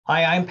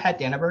Hi, I'm Pat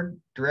Danneberg,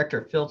 Director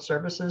of Field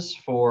Services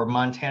for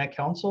Montana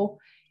Council,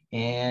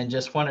 and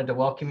just wanted to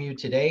welcome you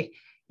today.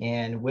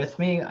 And with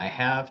me, I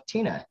have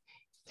Tina.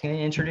 Tina,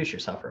 introduce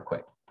yourself real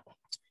quick.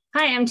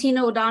 Hi, I'm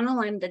Tina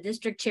O'Donnell. I'm the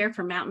district chair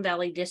for Mountain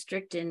Valley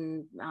District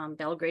in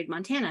Belgrade,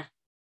 Montana.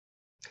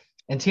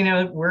 And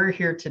Tina, we're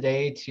here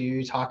today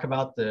to talk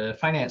about the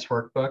finance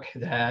workbook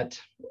that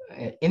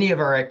any of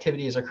our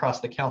activities across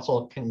the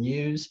council can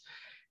use.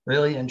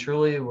 Really and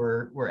truly,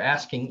 we're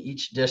asking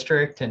each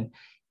district and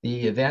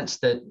the events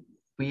that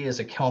we as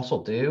a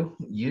council do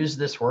use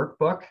this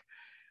workbook.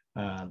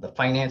 The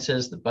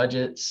finances, the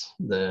budgets,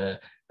 the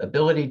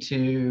ability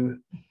to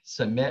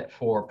submit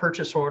for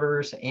purchase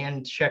orders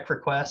and check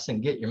requests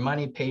and get your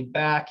money paid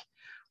back.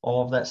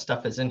 All of that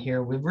stuff is in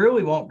here. We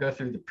really won't go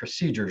through the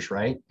procedures,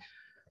 right?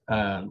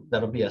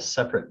 That'll be a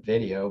separate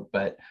video,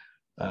 but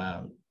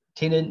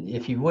Tina,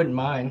 if you wouldn't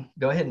mind,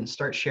 go ahead and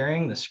start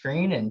sharing the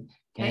screen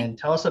and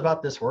tell us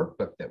about this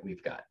workbook that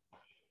we've got.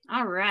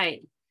 All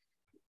right.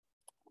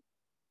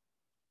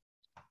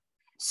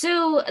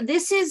 So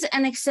this is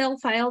an Excel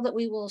file that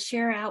we will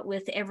share out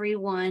with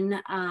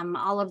everyone,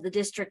 all of the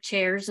district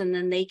chairs, and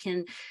then they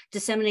can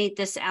disseminate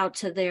this out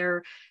to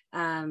their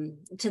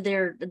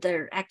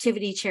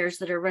activity chairs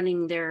that are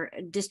running their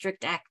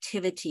district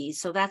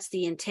activities. So that's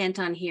the intent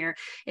on here.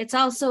 It's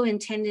also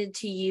intended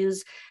to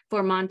use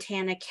for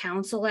Montana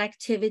Council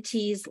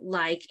activities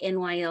like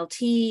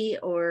NYLT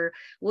or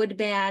Wood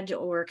Badge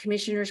or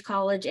Commissioners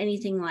College,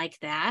 anything like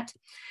that.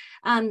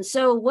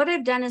 So what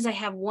I've done is I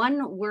have one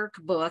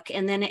workbook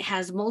and then it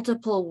has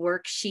multiple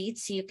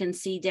worksheets you can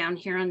see down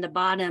here on the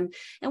bottom,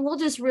 and we'll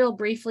just real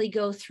briefly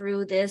go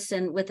through this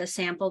and with a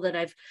sample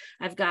that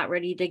I've got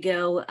ready to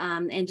go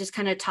and just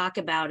kind of talk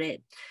about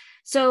it.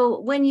 So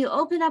when you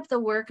open up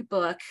the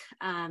workbook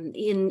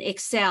in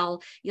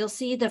Excel, you'll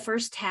see the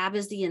first tab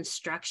is the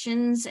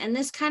instructions, and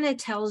this kind of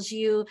tells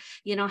you,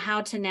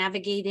 how to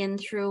navigate in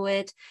through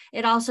it.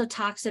 It also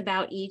talks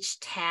about each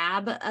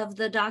tab of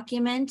the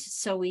document,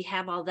 so we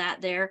have all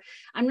that there.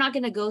 I'm not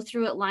going to go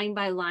through it line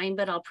by line,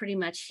 but I'll pretty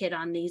much hit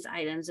on these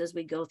items as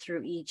we go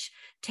through each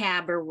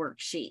tab or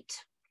worksheet.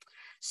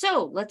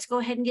 So let's go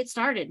ahead and get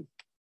started.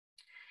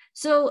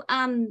 So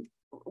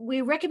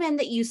we recommend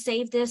that you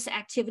save this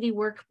activity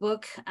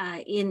workbook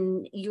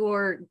in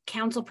your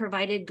council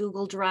provided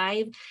Google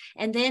Drive,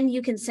 and then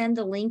you can send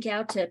the link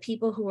out to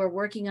people who are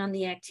working on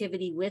the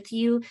activity with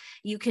you.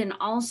 You can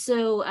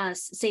also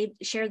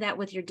share that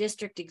with your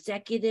district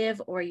executive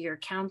or your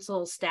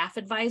council staff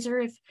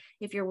advisor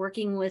if you're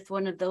working with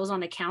one of those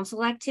on a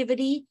council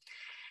activity.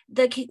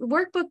 The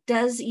workbook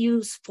does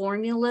use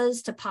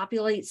formulas to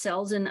populate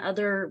cells in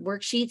other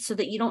worksheets so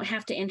that you don't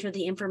have to enter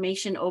the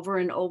information over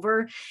and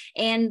over.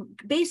 And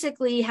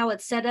basically how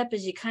it's set up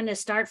is you kind of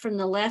start from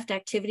the left,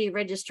 activity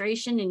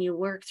registration, and you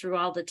work through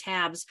all the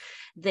tabs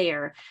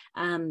there.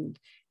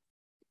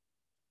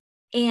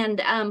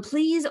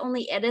 Please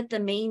only edit the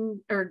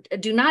main, or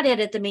do not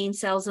edit the main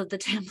cells of the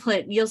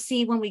template. You'll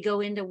see when we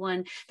go into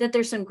one that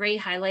there's some gray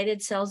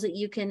highlighted cells that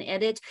you can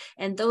edit.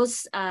 And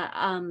those,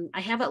 I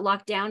have it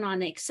locked down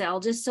on Excel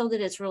just so that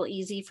it's real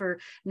easy for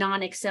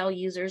non-Excel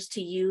users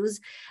to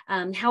use.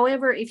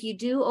 However, if you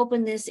do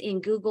open this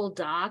in Google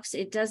Docs,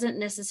 it doesn't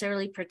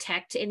necessarily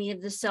protect any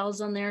of the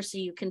cells on there, so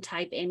you can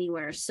type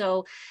anywhere.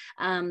 So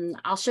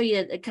I'll show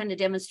you, kind of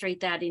demonstrate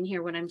that in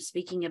here when I'm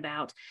speaking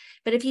about.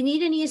 But if you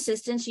need any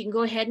assistance, you can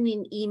go ahead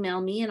and email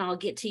me and I'll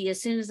get to you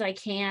as soon as I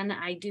can.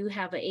 I do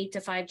have an 8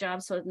 to 5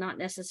 job, so I'm not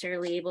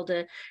necessarily able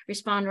to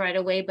respond right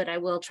away, but I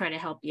will try to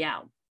help you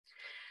out.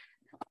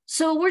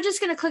 So we're just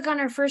going to click on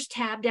our first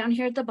tab down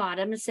here at the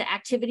bottom. It's the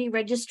activity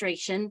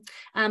registration.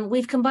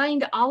 We've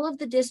combined all of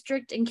the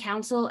district and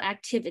council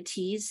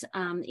activities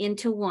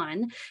into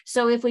one.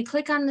 So if we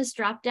click on this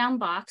drop-down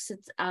box,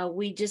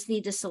 we just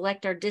need to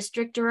select our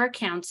district or our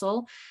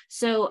council.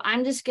 So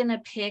I'm just going to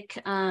pick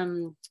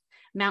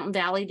Mountain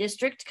Valley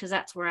District because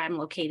that's where I'm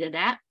located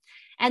at.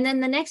 And then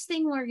the next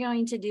thing we're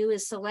going to do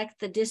is select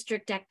the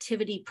district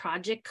activity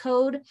project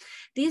code.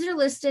 These are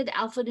listed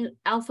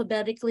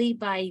alphabetically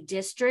by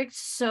district.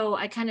 So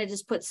I kind of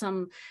just put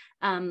some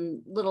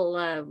little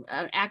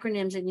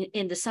acronyms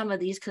into some of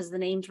these because the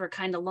names were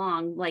kind of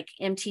long, like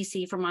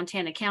MTC for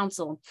Montana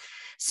Council.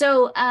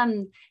 So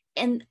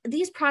and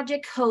these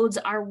project codes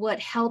are what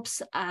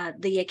helps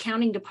the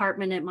accounting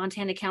department at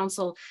Montana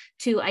Council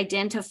to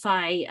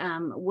identify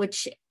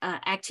which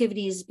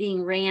activities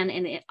being ran,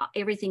 and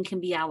everything can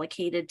be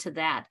allocated to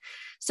that.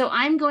 So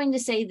I'm going to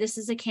say this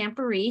is a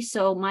camporee.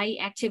 So my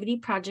activity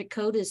project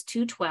code is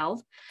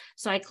 212.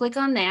 So I click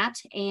on that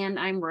and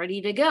I'm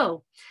ready to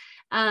go.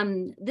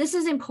 This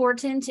is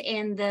important,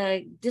 and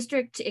the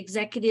district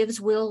executives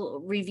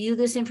will review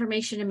this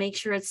information to make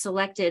sure it's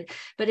selected.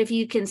 But if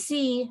you can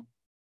see,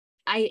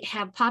 I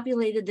have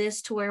populated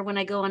this to where when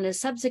I go on to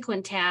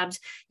subsequent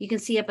tabs, you can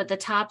see up at the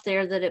top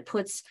there that it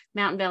puts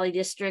Mountain Valley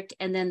District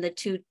and then the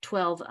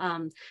 212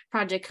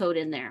 project code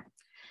in there.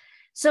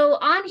 So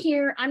on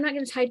here, I'm not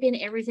going to type in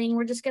everything.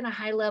 We're just going to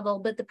high level,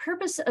 but the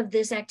purpose of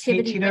this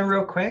activity. Hey, Tina,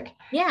 real quick.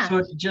 Yeah.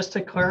 So just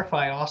to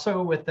clarify,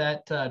 also with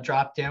that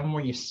drop down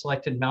where you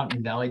selected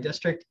Mountain Valley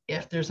District,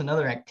 if there's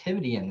another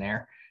activity in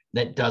there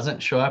that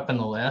doesn't show up in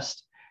the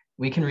list,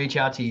 we can reach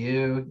out to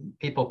you.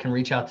 People can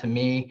reach out to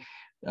me.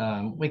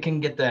 We can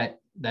get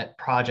that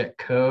project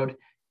code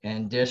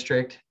and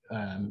district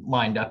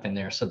lined up in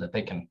there so that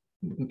they can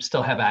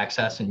still have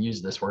access and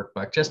use this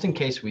workbook, just in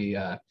case we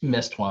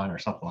missed one or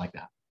something like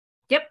that.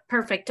 Yep,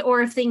 perfect.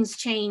 Or if things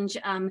change,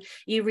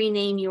 you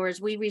rename yours.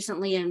 We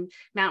recently in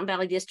Mountain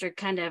Valley District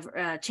kind of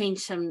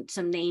changed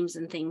some names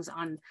and things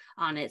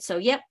on it. So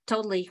yep,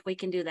 totally, we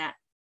can do that.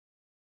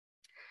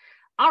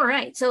 All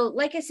right, so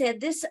like I said,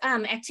 this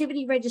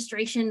activity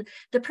registration,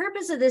 the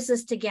purpose of this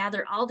is to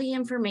gather all the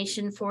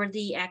information for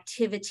the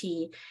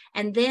activity,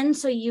 and then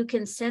so you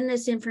can send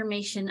this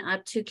information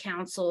up to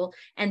council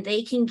and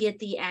they can get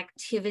the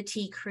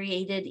activity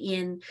created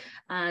in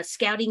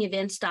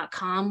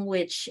scoutingevents.com,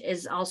 which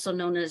is also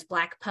known as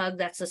Black Pug.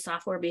 That's the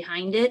software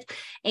behind it.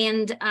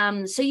 And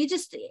so you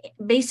just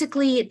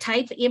basically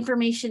type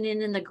information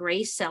in the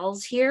gray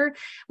cells here.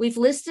 We've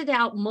listed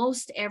out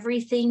most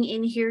everything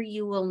in here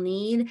you will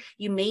need.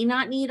 You may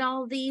not need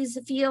all these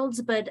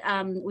fields, but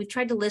we've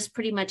tried to list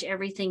pretty much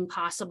everything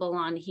possible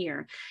on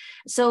here.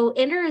 So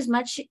enter as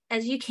much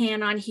as you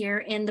can on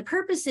here. And the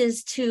purpose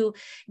is to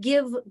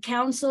give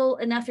council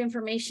enough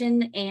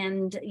information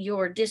and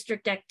your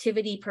district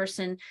activity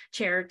person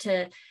chair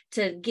to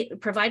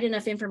provide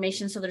enough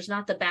information so there's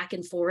not the back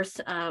and forth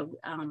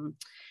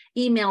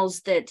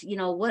emails that, you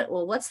know,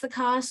 what's the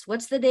cost,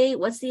 what's the date,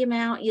 what's the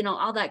amount, you know,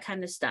 all that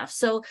kind of stuff.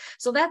 So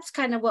that's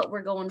kind of what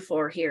we're going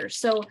for here.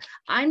 So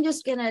I'm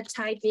just going to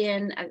type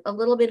in a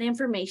little bit of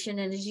information.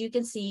 And as you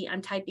can see,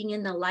 I'm typing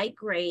in the light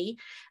gray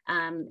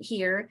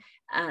here,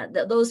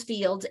 those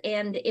fields.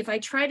 And if I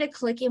try to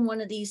click in one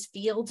of these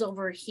fields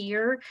over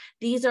here,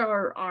 these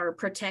are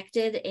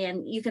protected,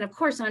 and you can of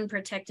course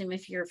unprotect them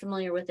if you're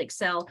familiar with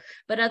Excel,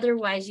 but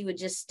otherwise you would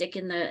just stick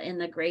in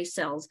the gray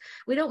cells.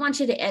 We don't want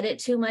you to edit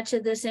too much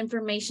of this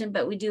information,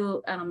 but we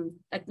do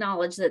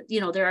acknowledge that, you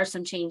know, there are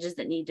some changes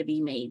that need to be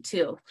made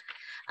too.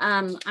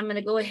 I'm going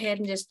to go ahead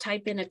and just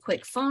type in a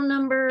quick phone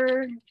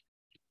number.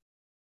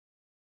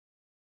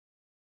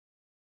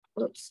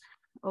 Oops.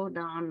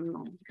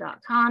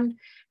 O'Donnell.com.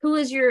 Who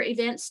is your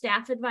event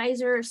staff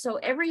advisor? So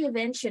every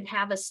event should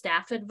have a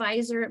staff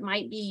advisor. It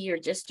might be your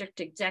district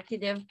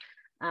executive,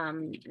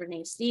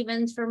 Renee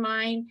Stevens for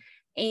mine,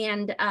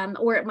 and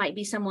or it might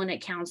be someone at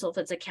council if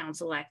it's a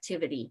council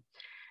activity.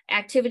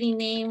 Activity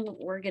name,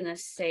 we're gonna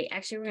say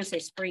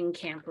Spring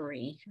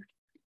Camporee.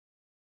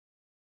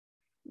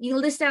 You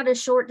list out a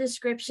short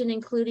description,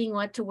 including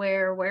what to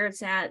wear, where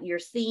it's at, your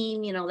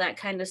theme, you know, that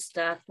kind of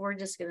stuff. We're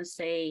just gonna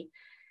say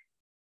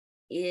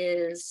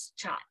is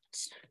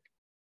chopped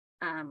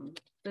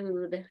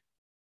food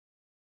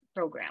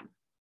program.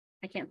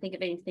 I can't think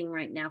of anything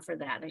right now for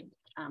that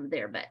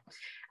there, but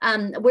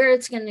where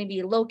it's going to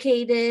be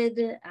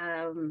located.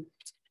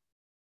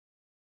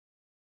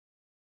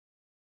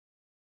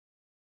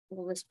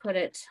 We'll just put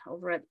it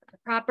over at the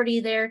property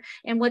there,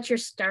 and what your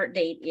start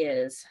date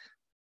is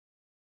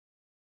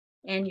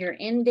and your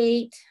end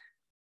date.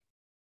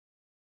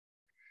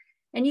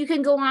 And you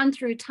can go on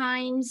through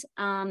times,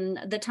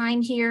 the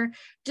time here,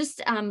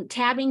 just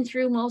tabbing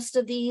through most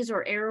of these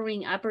or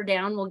arrowing up or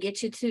down will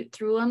get you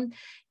through them.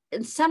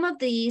 And some of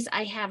these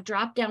I have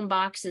drop down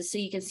boxes. So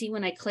you can see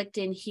when I clicked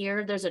in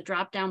here, there's a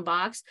drop down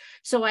box.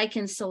 So I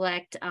can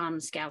select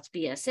Scouts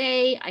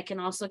BSA. I can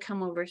also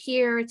come over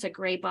here. It's a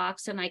gray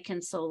box and I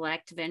can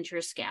select Venture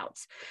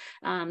Scouts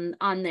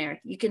on there.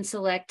 You can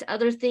select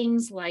other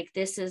things like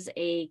this is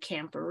a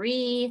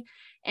camporee,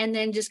 and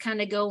then just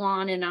kind of go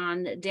on and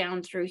on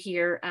down through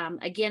here.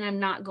 Again, I'm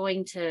not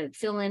going to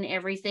fill in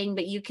everything,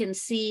 but you can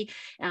see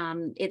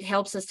it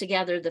helps us to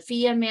gather the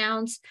fee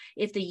amounts,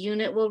 if the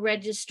unit will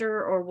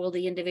register or will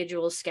the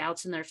individual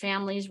scouts and their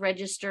families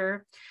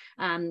register.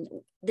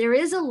 There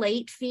is a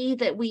late fee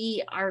that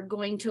we are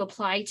going to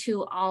apply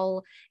to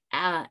all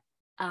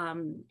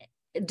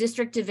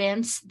district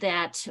events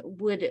that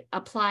would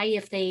apply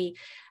if they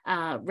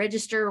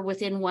register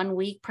within 1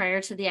 week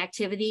prior to the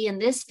activity.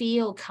 And this fee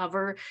will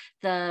cover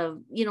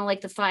the, you know,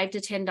 like the $5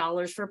 to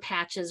 $10 for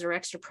patches or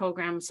extra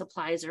program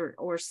supplies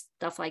or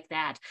stuff like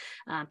that.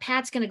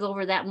 Pat's going to go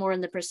over that more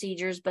in the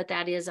procedures, but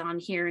that is on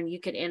here and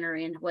you could enter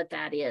in what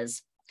that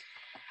is.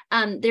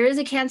 There is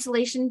a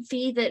cancellation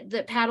fee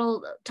that Pat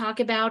will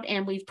talk about,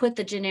 and we've put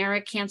the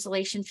generic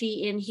cancellation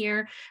fee in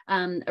here,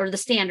 or the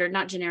standard,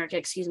 not generic,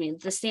 excuse me,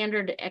 the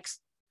standard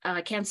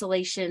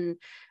cancellation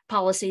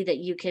policy that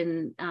you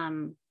can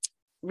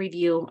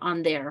review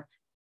on there.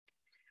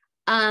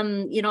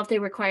 You know, if they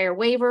require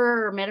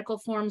waiver or medical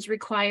forms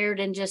required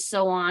and just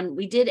so on.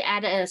 We did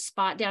add a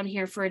spot down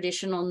here for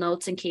additional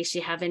notes in case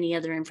you have any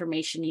other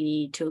information you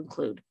need to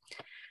include.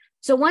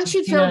 So once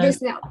you fill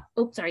this out,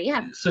 oh, sorry,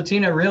 yeah. So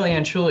Tina, really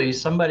and truly,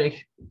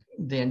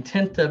 the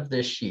intent of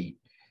this sheet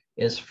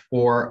is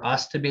for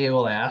us to be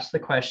able to ask the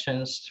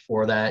questions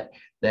for that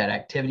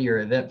activity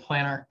or event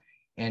planner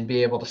and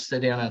be able to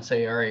sit down and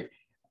say, all right,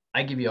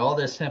 I give you all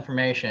this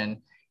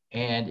information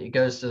and it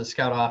goes to the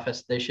scout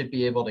office. They should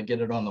be able to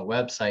get it on the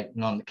website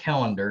and on the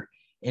calendar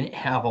and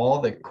have all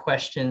the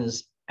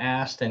questions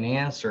asked and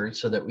answered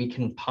so that we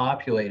can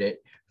populate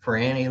it for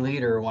any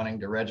leader wanting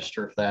to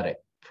register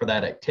for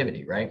that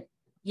activity, right?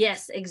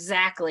 Yes,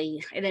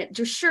 exactly. And it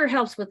just sure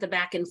helps with the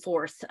back and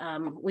forth.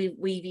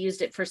 We've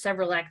used it for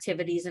several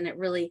activities, and it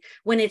really,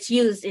 when it's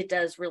used, it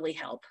does really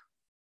help.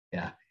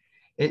 Yeah,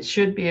 it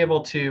should be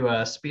able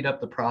to speed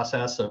up the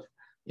process of,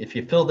 if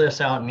you fill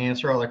this out and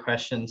answer all the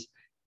questions,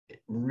 it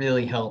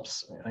really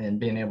helps in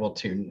being able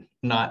to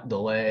not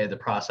delay the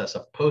process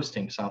of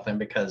posting something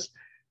because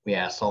we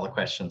asked all the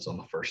questions on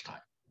the first time.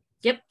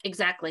 Yep,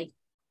 exactly.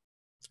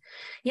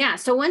 Yeah,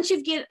 so once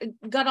you've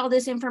got all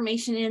this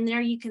information in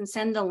there, you can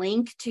send the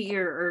link to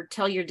or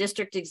tell your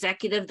district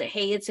executive that,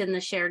 hey, it's in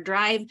the shared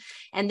drive,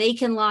 and they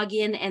can log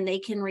in and they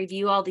can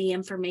review all the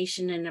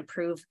information and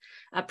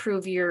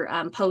approve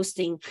your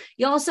posting.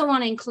 You also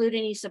want to include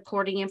any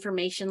supporting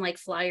information like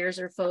flyers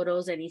or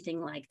photos,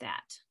 anything like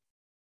that.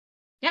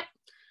 Yep.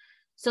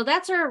 So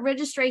that's our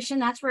registration.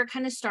 That's where it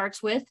kind of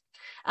starts with.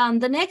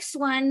 The next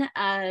one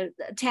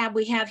tab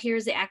we have here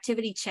is the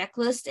activity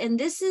checklist. And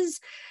this is,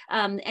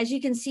 as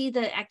you can see,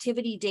 the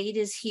activity date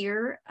is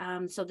here.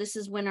 So this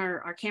is when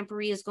our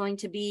camporee is going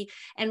to be.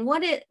 And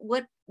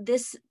what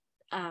this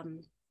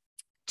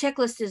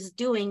checklist is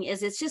doing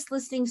is it's just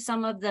listing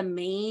some of the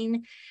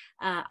main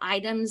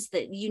items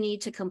that you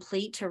need to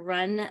complete to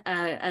run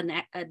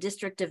a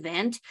district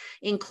event,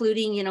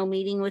 including,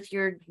 meeting with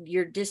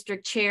your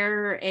district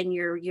chair and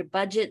your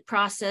budget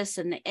process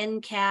and the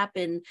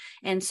NCAP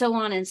and so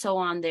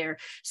on there.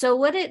 So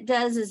what it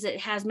does is it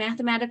has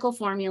mathematical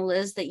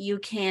formulas that you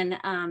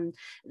can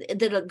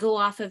that'll go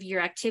off of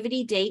your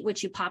activity date,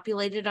 which you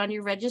populated on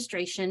your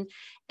registration,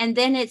 and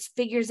then it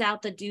figures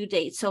out the due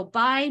date. So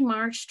by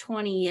March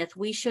 20th,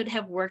 we should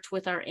have worked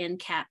with our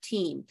NCAP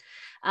team.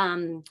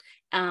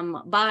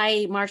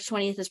 By March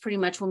 20th is pretty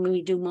much when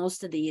we do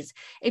most of these.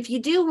 If you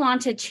do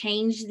want to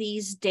change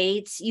these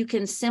dates, you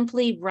can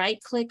simply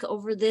right-click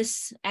over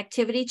this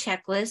activity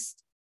checklist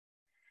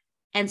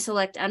and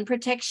select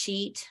Unprotect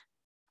Sheet.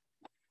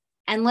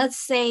 And let's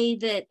say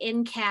that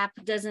NCAP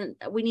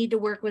we need to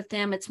work with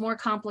them. It's more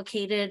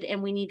complicated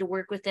and we need to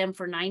work with them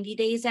for 90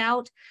 days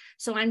out.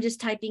 So I'm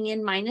just typing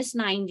in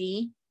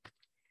 -90,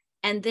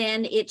 and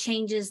then it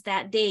changes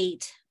that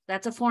date.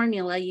 That's a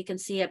formula you can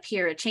see up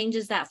here. It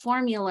changes that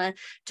formula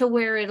to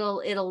where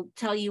it'll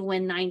tell you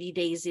when 90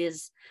 days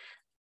is.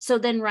 So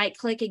then right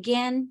click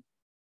again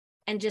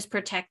and just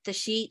protect the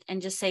sheet and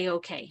just say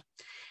okay.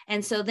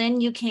 And so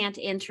then you can't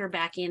enter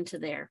back into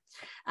there.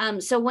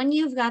 So when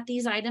you've got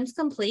these items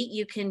complete,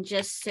 you can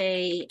just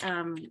say,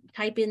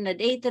 type in the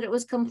date that it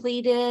was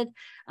completed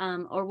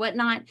or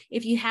whatnot.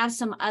 If you have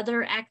some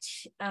other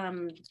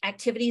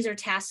activities or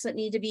tasks that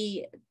need to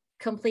be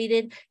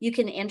completed, you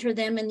can enter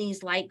them in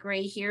these light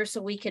gray here.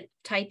 So we could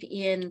type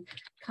in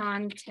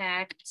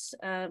contact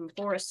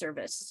Forest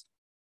Service.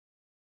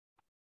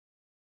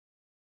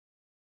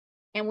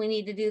 And we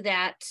need to do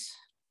that.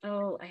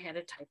 Oh, I had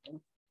a type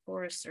in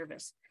Forest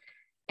Service.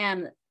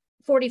 And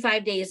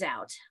 45 days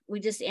out.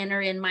 We just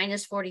enter in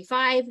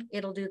 -45.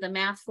 It'll do the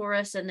math for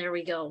us. And there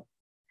we go.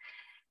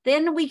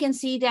 Then we can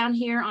see down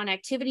here on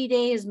activity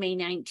day is May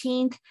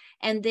 19th.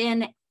 And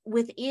then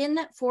within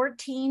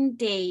 14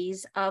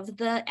 days of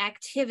the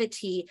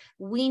activity,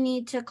 we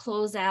need to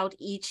close out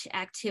each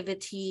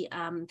activity,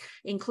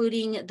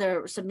 including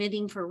the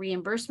submitting for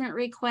reimbursement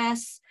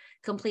requests,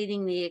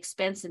 completing the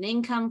expense and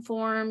income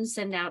forms,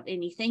 send out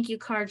any thank you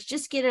cards,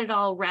 just get it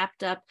all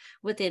wrapped up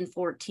within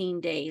 14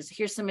 days.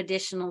 Here's some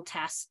additional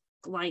task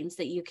lines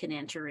that you can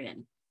enter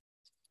in.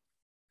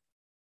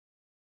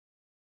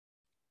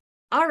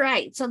 All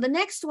right, so the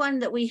next one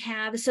that we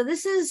have, so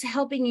this is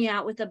helping you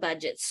out with the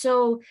budget.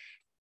 So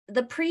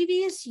the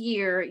previous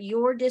year,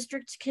 your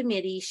district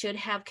committee should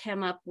have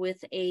come up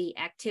with a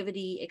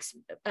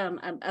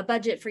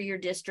budget for your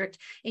district,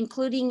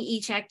 including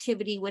each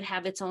activity would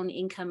have its own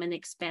income and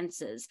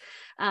expenses.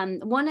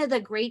 One of the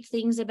great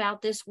things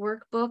about this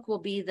workbook will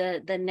be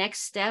the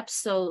next steps.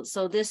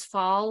 So this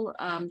fall,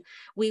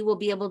 we will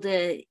be able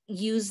to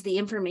use the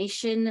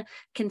information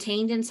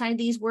contained inside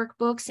these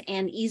workbooks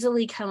and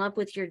easily come up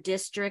with your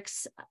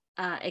district's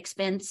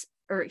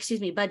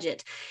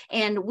budget.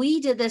 And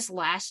we did this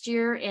last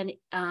year in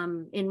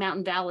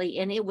Mountain Valley,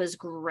 and it was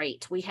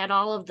great. We had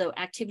all of the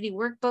activity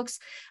workbooks.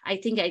 I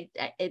think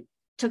it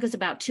took us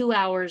about 2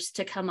 hours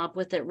to come up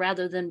with it,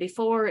 rather than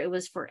before it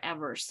was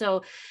forever.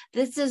 So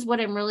this is what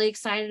I'm really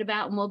excited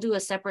about, and we'll do a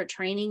separate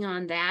training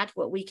on that,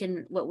 what we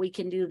can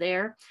do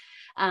there.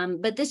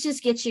 But this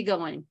just gets you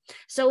going.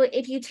 So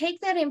if you take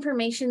that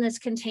information that's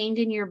contained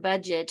in your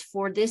budget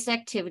for this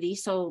activity,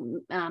 so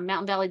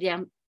Mountain Valley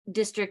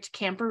District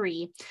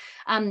Camporee,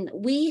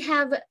 we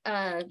have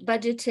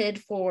budgeted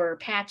for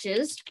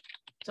patches.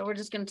 So we're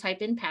just going to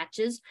type in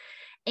patches.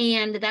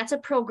 And that's a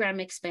program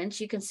expense.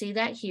 You can see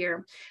that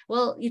here.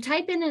 Well, you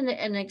type in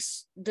an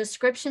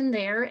description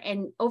there,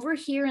 and over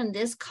here in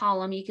this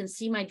column, you can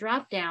see my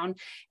drop down,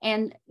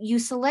 and you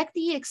select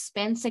the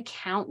expense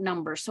account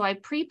number. So I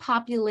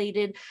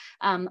pre-populated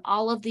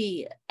all of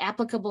the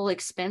applicable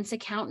expense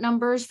account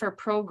numbers for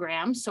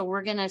program. So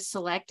we're going to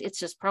select, it's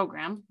just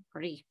program,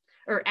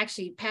 or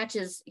actually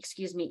Patches,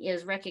 excuse me,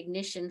 is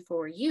recognition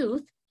for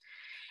youth.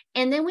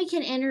 And then we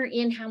can enter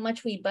in how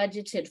much we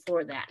budgeted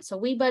for that. So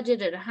we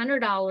budgeted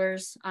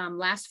 $100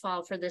 last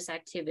fall for this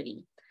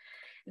activity.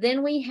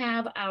 Then we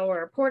have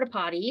our porta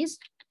potties.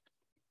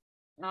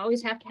 I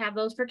always have to have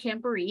those for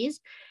camporees.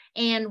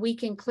 And we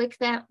can click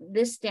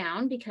this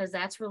down because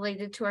that's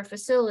related to our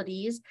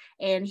facilities.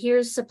 And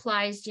here's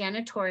supplies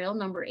janitorial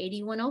number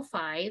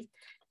 8105.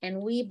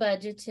 And we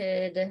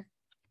budgeted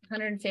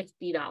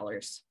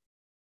 $150.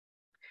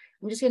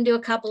 I'm just going to do a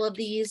couple of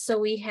these. So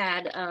we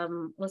had,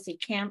 let's see,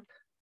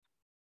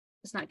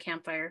 it's not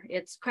campfire,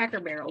 it's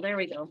Cracker Barrel. There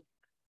we go.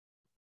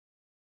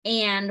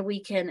 And we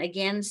can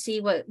again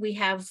see what we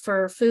have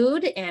for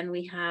food, and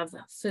we have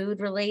food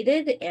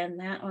related,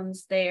 and that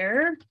one's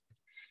there.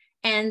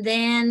 And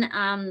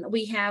then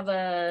we have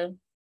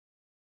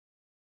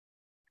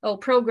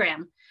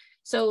program.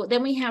 So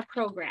then we have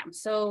program.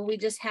 So we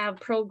just have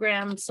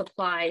program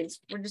supplies.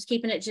 We're just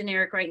keeping it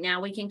generic right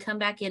now. We can come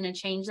back in and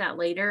change that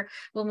later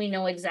when we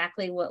know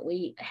exactly what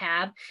we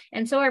have.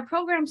 And so our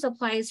program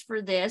supplies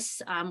for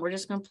this, we're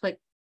just going to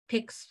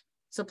pick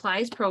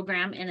supplies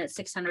program, and it's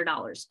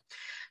 $600.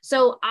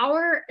 So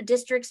our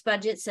district's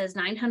budget says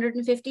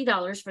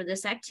 $950 for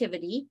this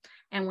activity,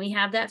 and we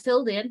have that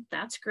filled in.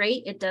 That's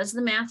great. It does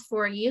the math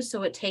for you.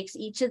 So it takes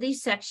each of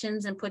these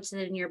sections and puts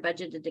it in your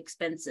budgeted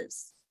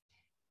expenses.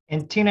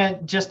 And Tina,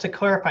 just to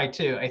clarify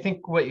too, I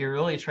think what you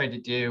really tried to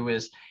do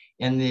is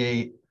in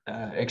the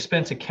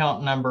expense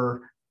account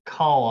number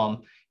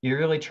column, you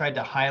really tried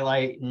to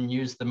highlight and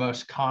use the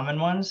most common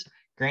ones.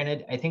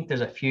 Granted, I think there's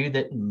a few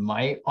that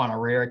might, on a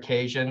rare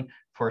occasion,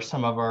 for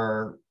some of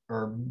our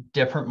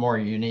different, more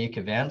unique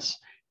events,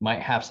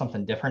 might have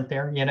something different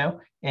there, you know?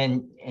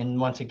 And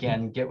once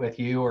again, get with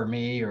you or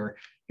me or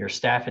your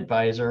staff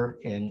advisor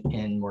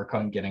and work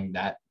on getting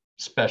that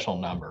special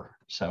number.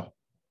 So.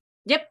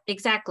 Yep,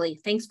 exactly.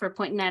 Thanks for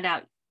pointing that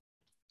out.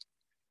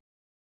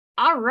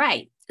 All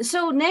right.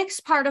 So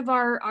next part of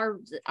our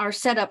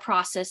setup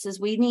process is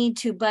we need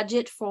to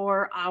budget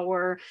for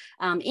our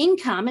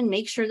income and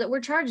make sure that we're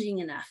charging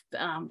enough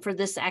for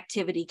this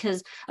activity,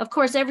 because of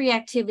course every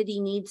activity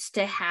needs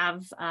to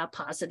have a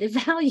positive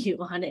value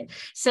on it.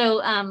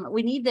 So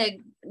we need to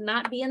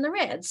not be in the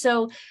red.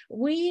 So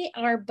we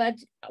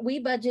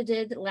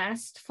budgeted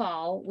last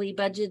fall, we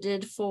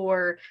budgeted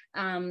for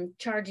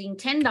charging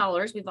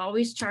 $10. We've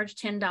always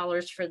charged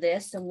 $10 for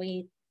this, and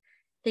we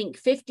think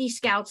 50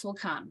 scouts will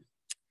come.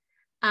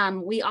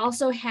 We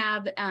also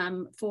have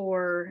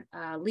for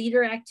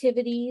leader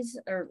activity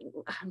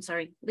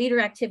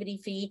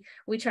fee,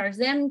 we charge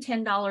them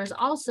 $10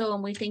 also,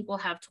 and we think we'll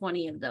have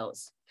 20 of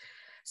those.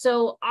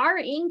 So our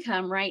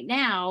income right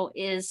now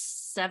is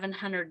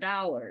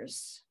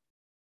 $700.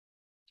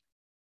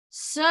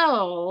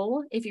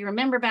 So if you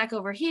remember back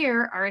over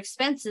here, our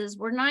expenses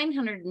were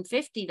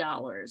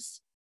 $950.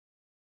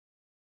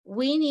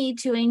 We need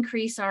to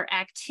increase our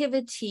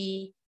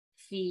activity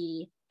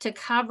fee to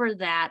cover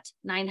that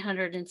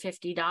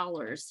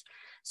 $950.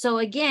 So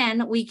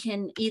again, we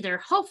can either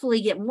hopefully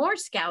get more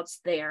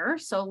scouts there.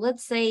 So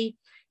let's say,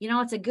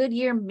 it's a good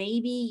year.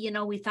 Maybe,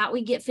 we thought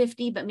we'd get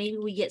 50, but maybe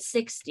we get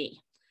 60.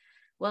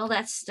 Well,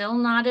 that's still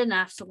not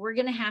enough. So we're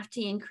going to have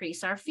to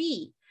increase our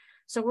fee.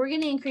 So we're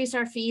going to increase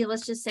our fee,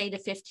 let's just say to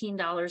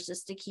 $15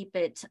 just to keep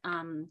it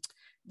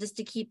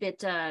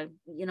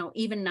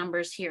even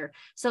numbers here.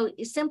 So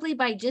simply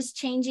by just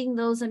changing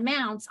those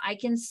amounts, I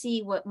can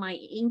see what my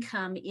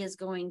income is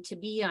going to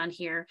be on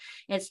here.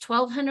 It's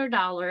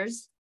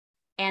 $1,200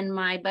 and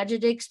my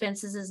budgeted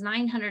expenses is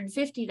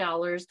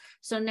 $950.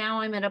 So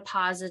now I'm at a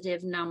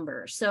positive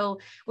number. So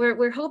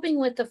we're hoping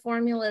with the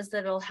formulas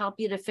that it'll help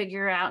you to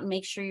figure out and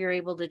make sure you're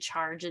able to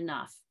charge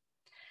enough.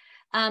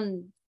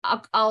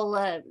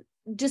 I'll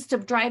just to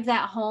drive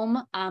that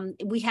home,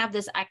 we have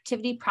this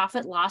activity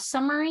profit loss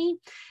summary.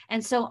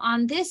 And so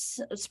on this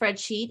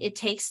spreadsheet, it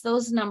takes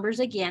those numbers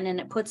again and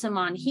it puts them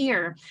on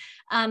here.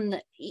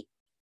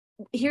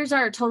 Here's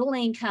our total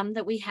income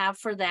that we have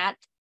for that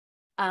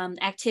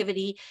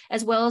activity,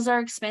 as well as our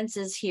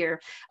expenses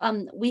here.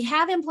 We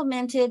have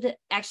implemented,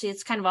 actually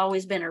it's kind of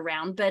always been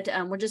around, but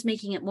we're just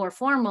making it more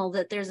formal,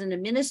 that there's an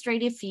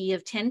administrative fee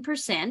of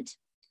 10%.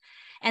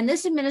 And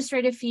this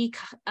administrative fee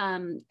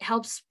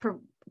helps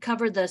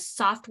cover the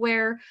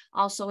software,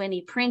 also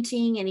any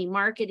printing, any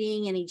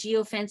marketing, any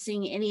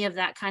geofencing, any of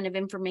that kind of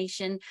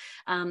information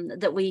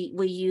that we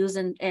use,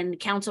 and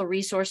council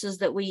resources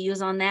that we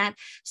use on that.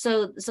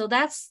 So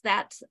that's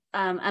that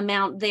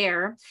amount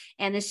there,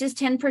 and it's just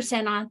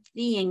 10% off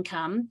the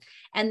income.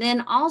 And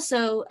then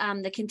also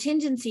the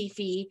contingency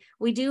fee,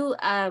 we do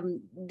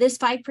this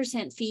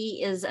 5%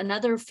 fee is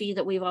another fee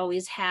that we've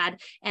always had,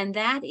 and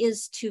that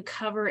is to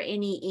cover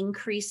any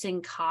increase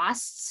in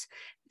costs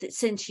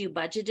since you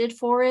budgeted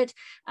for it.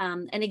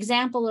 An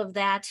example of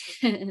that,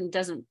 and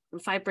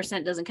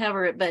 5% doesn't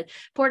cover it, but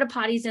porta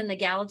potties in the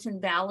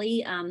Gallatin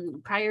Valley,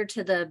 prior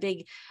to the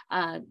big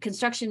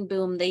construction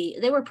boom,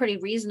 they were pretty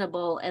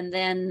reasonable. And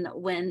then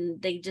when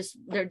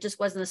there just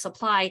wasn't a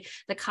supply,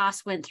 the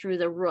cost went through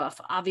the roof.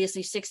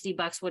 Obviously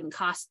 $60 wouldn't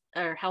cost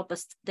or help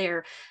us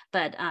there.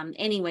 But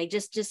anyway,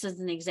 just as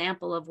an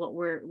example of what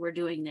we're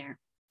doing there.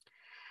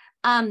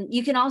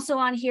 You can also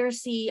on here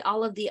see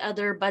all of the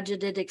other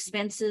budgeted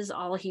expenses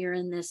all here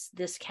in this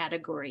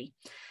category.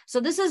 So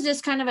this is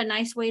just kind of a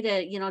nice way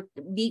to,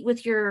 meet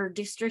with your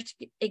district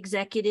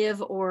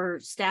executive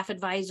or staff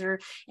advisor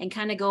and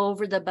kind of go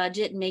over the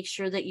budget and make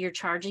sure that you're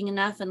charging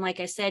enough. And like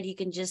I said, you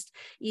can just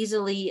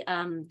easily,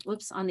 on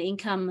the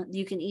income,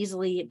 you can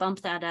easily bump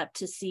that up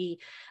to see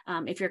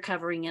if you're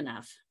covering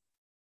enough.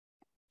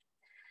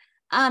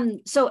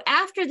 So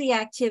after the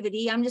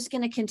activity, I'm just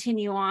going to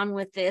continue on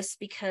with this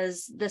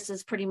because this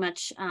is pretty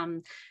much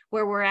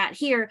where we're at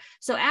here.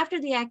 So after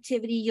the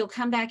activity, you'll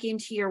come back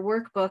into your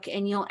workbook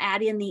and you'll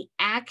add in the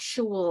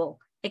actual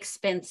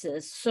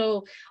expenses.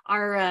 So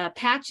our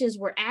patches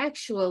were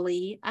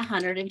actually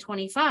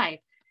 125.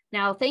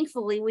 Now,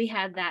 thankfully, we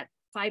had that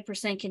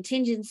 5%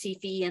 contingency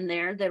fee in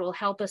there that will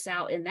help us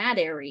out in that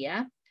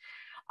area.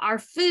 Our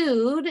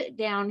food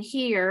down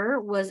here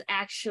was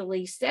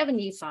actually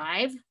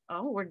 75.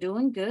 Oh, we're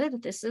doing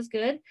good. This is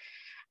good.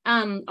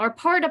 Our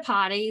porta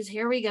potties,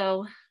 here we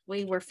go.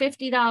 We were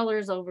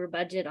 $50 over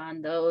budget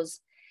on those.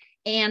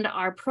 And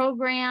our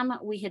program,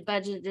 we had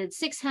budgeted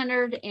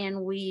 $600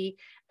 and we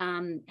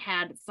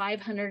had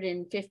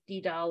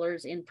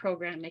 $550 in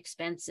program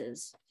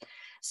expenses.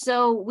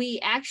 So we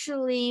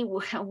actually,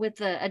 with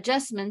the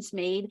adjustments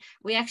made,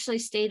 we actually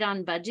stayed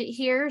on budget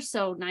here.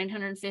 So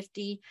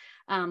 950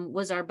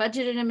 was our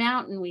budgeted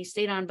amount, and we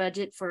stayed on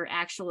budget for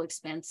actual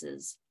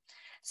expenses.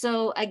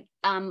 So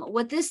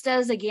what this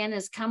does again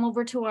is come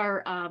over to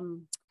our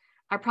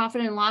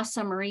profit and loss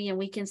summary, and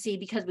we can see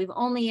because we've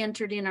only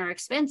entered in our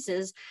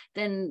expenses,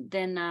 then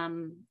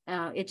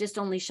it just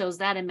only shows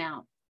that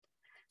amount.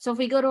 So if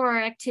we go to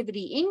our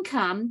activity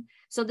income,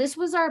 so this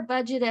was our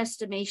budget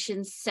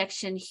estimation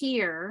section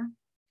here.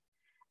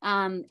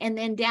 And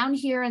then down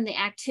here in the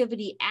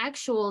activity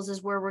actuals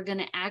is where we're going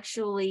to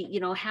actually,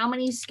 how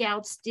many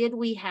scouts did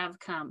we have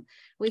come?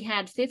 We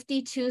had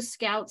 52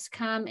 scouts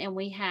come and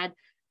we had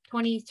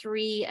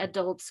 23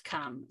 adults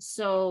come.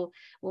 So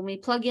when we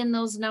plug in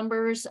those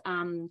numbers,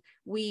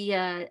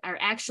 our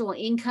actual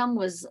income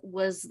was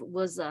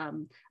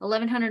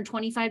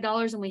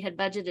 $1,125 and we had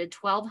budgeted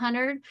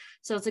 $1,200.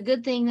 So it's a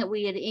good thing that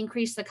we had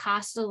increased the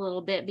cost a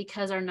little bit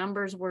because our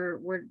numbers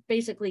were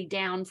basically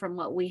down from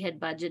what we had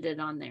budgeted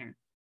on there.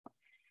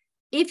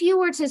 If you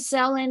were to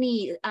sell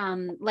any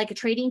like a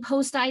trading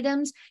post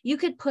items, you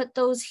could put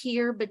those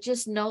here, but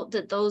just note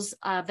that those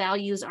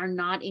values are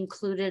not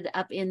included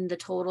up in the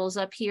totals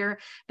up here.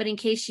 But in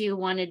case you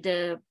wanted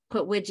to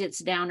put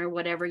widgets down or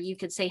whatever, you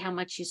could say how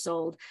much you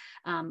sold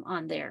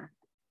on there.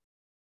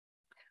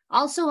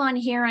 Also on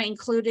here, I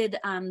included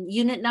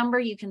unit number.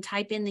 You can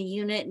type in the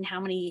unit and how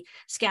many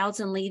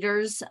scouts and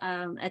leaders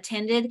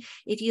attended.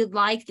 If you'd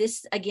like,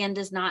 this again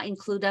does not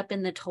include up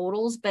in the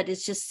totals, but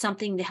it's just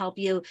something to help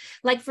you.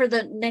 Like for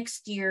the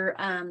next year,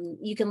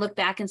 you can look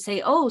back and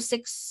say, oh,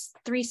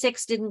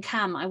 636 didn't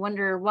come. I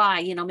wonder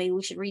why. Maybe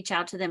we should reach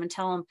out to them and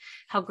tell them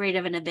how great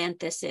of an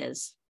event this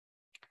is.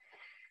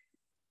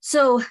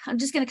 So I'm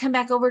just going to come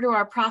back over to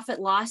our profit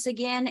loss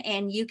again,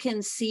 and you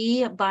can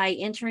see by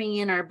entering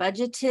in our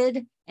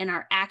budgeted and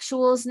our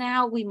actuals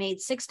now, we made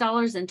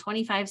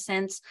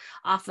 $6.25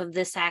 off of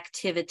this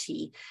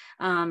activity.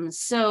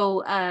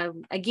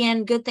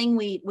 Again, good thing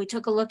we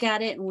took a look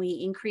at it and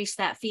we increased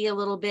that fee a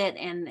little bit,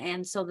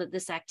 and so that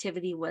this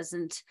activity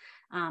wasn't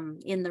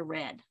in the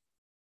red.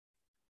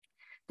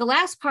 The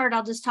last part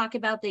I'll just talk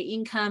about the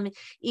income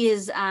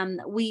is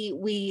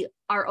we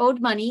are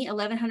owed money,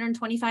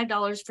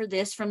 $1,125 for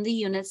this from the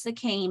units that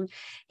came.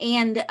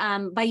 And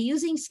by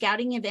using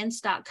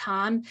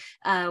scoutingevents.com,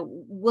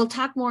 we'll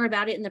talk more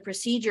about it in the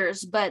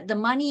procedures, but the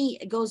money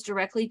goes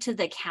directly to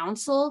the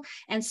council.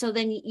 And so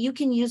then you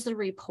can use the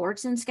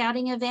reports in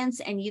Scouting Events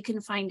and you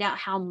can find out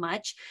how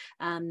much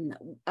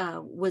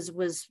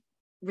was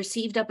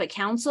received up at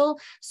council.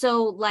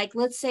 So like,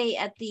 let's say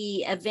at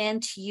the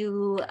event,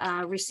 you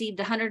received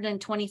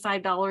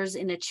 $125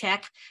 in a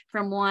check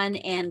from one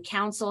and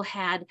council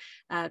had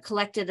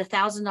collected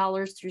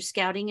 $1,000 through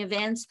Scouting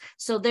Events.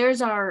 So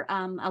there's our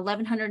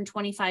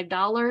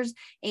 $1,125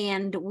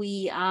 and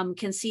we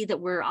can see that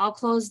we're all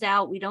closed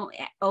out. We don't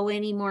owe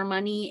any more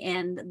money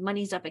and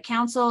money's up at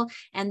council.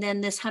 And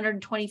then this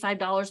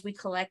 $125 we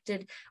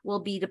collected will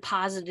be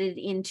deposited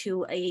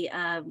into a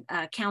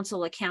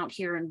council account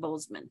here in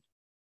Bozeman.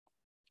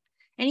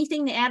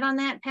 Anything to add on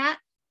that, Pat?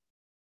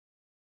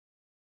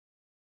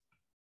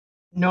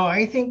 No,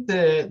 I think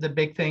the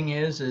big thing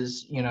is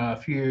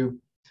if you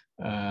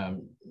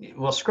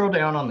we'll scroll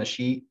down on the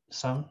sheet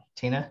some,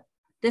 Tina.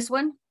 This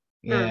one?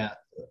 Yeah.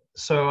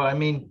 So I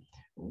mean,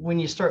 when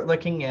you start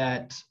looking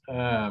at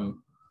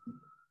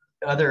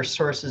other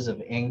sources of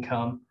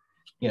income,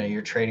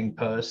 your trading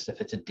post.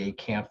 If it's a day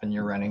camp and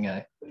you're running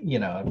a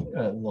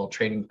little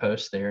trading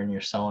post there and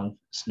you're selling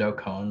snow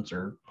cones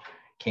or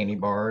candy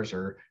bars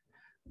or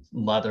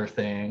leather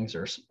things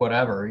or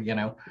whatever,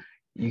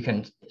 you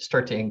can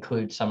start to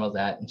include some of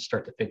that and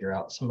start to figure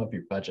out some of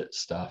your budget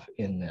stuff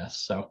in this.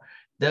 So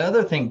the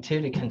other thing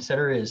too to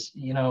consider is,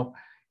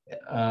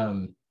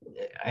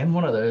 I'm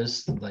one of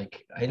those,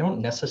 like, I don't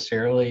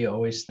necessarily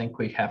always think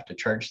we have to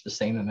charge the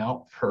same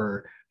amount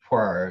for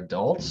our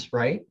adults,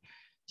 right?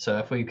 So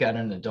if we've got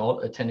an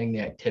adult attending the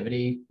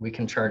activity, we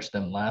can charge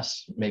them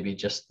less, maybe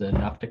just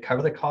enough to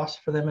cover the cost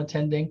for them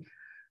attending,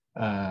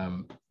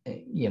 and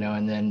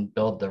then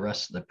build the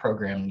rest of the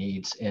program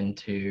needs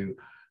into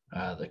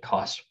the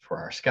cost for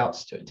our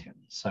scouts to attend.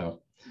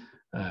 So,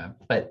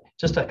 but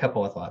just a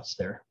couple of thoughts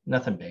there,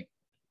 nothing big.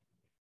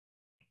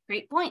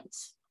 Great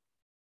points.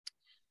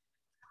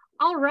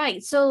 All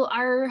right, so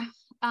our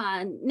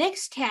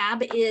next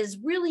tab is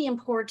really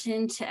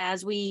important,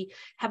 as we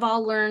have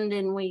all learned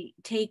and we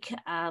take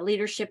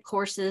leadership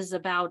courses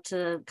about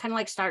kind of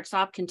like start,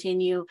 stop,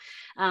 continue,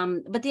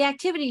 but the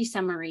activity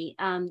summary.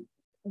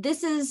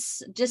 This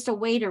is just a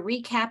way to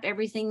recap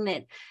everything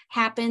that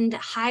happened,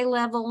 high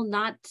level,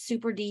 not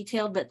super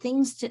detailed, but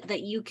things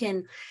that you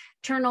can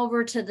turn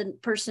over to the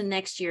person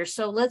next year.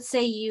 So let's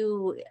say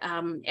you,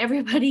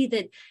 everybody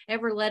that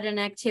ever led an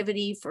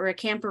activity for a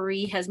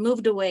camporee has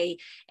moved away,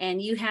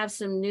 and you have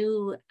some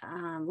new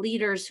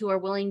leaders who are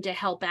willing to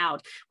help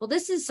out. Well,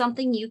 this is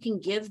something you can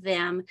give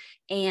them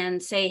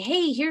and say,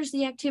 hey, here's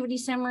the activity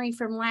summary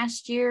from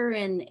last year,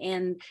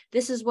 and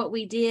this is what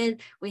we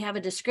did. We have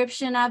a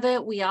description of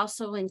it. We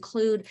also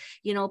include,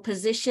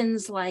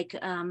 positions like,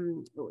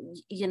 who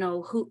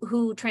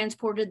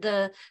transported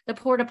the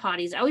porta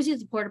potties. I always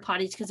use the porta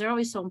potties because they're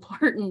always so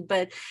important,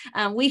 but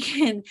we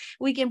can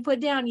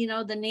put down,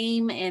 the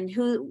name and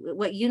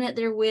what unit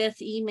they're with,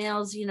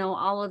 emails,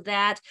 all of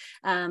that.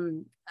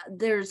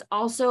 There's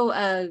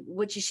also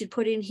what you should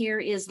put in here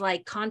is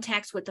like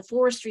contacts with the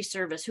Forestry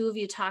Service. Who have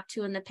you talked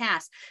to in the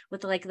past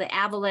with like the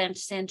Avalanche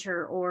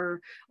Center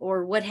or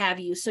what have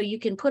you? So you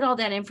can put all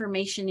that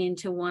information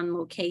into one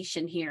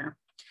location here.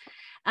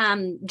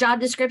 Job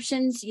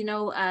descriptions, you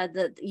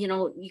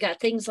got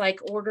things like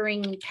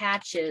ordering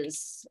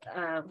patches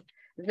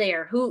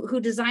there. Who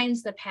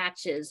designs the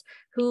patches?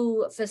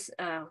 Who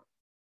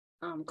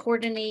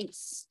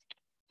coordinates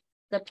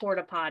the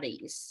porta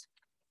potties?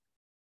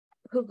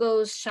 Who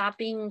goes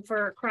shopping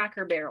for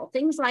Cracker Barrel?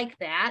 Things like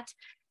that.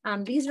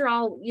 These are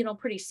all,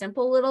 pretty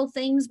simple little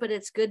things, but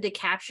it's good to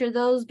capture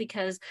those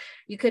because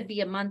you could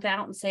be a month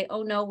out and say,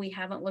 oh no, we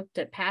haven't looked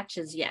at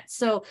patches yet.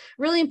 So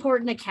really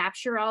important to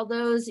capture all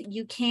those.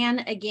 You can,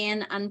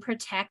 again,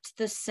 unprotect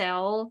the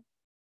cell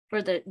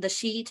or the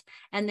sheet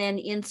and then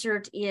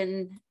insert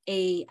in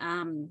a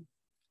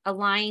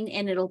line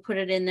and it'll put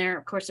it in there.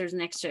 Of course, there's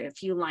an extra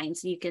few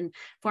lines, so you can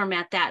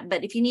format that.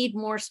 But if you need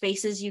more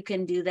spaces, you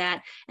can do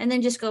that. And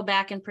then just go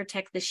back and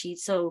protect the sheet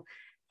so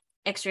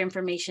extra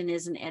information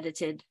isn't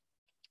edited.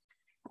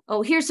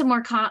 Oh, here's some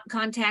more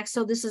contacts.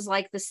 So this is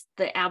like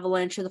the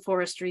Avalanche or the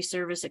Forestry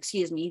Service,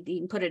 excuse me. You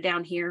can put it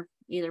down here,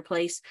 either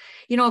place.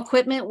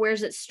 Equipment,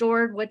 where's it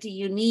stored? What do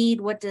you need?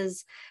 What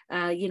does,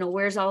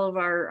 where's all of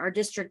our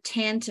district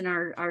tent and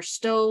our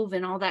stove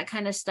and all that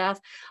kind of stuff.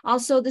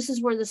 Also, this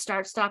is where the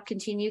start, stop,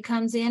 continue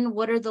comes in.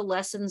 What are the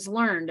lessons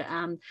learned?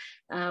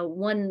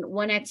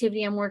 One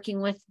activity I'm working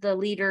with, the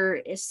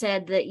leader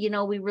said that,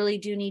 we really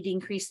do need to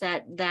increase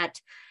that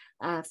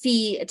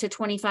fee to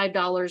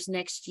 $25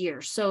 next year.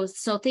 So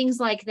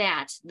things like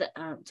that,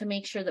 to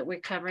make sure that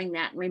we're covering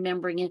that and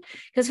remembering it,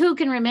 because who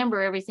can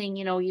remember everything,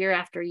 year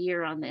after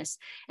year on this?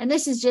 And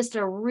this is just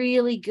a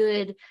really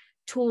good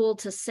tool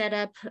to set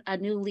up a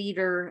new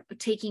leader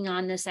taking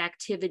on this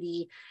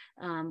activity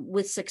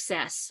with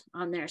success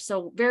on there.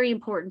 So very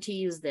important to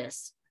use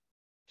this.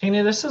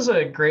 Tina, this is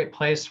a great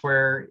place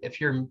where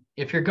if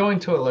you're going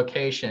to a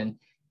location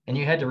and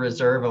you had to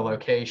reserve a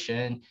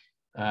location,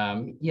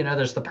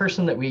 there's the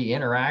person that we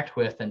interact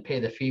with and pay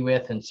the fee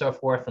with and so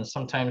forth. And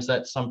sometimes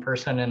that's some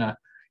person in an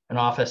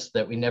office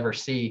that we never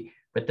see,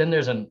 but then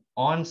there's an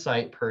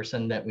on-site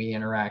person that we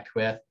interact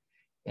with.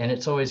 And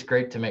it's always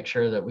great to make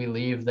sure that we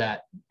leave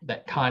that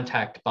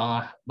contact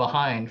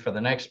behind for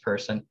the next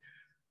person,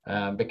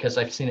 because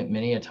I've seen it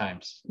many a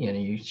times.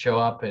 You show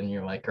up and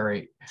you're like, all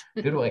right,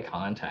 who do I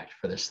contact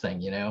for this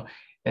thing?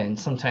 And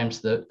sometimes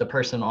the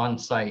person on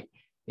site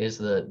is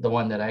the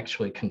one that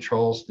actually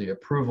controls the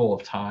approval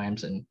of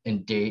times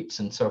and dates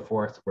and so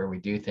forth where we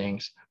do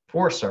things.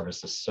 Forest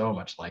Service is so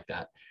much like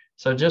that.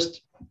 So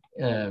just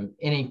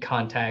any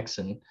contacts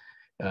and,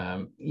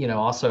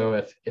 also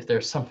if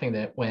there's something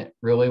that went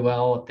really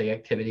well at the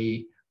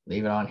activity,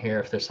 leave it on here.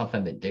 If there's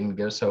something that didn't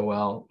go so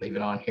well, leave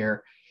it on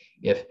here.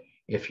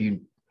 If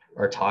you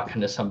are talking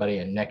to somebody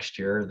and next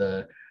year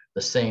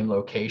the same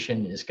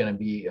location is going to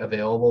be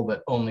available,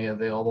 but only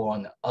available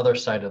on the other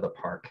side of the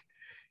park.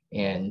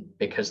 And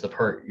because the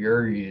part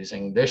you're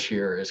using this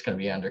year is going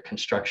to be under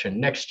construction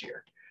next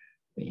year,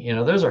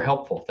 those are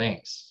helpful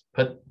things.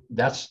 But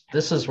this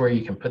is where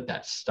you can put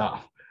that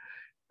stuff.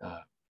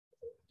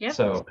 Yep.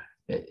 So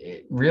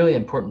really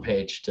important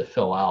page to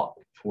fill out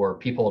for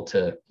people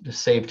to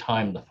save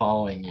time the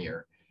following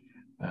year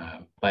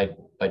by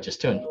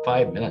just doing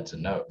 5 minutes of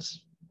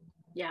notes.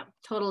 Yeah,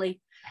 totally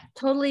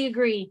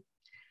agree.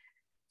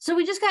 So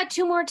we just got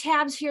 2 more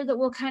tabs here that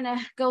we'll kind of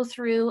go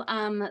through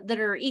that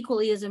are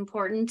equally as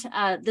important.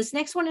 This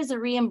next one is a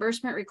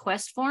reimbursement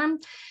request form.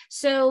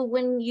 So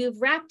when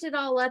you've wrapped it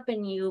all up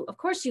and of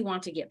course you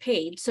want to get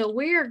paid. So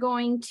we're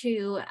going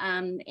to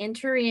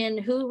enter in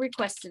who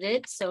requested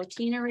it. So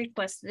Tina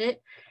requested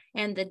it.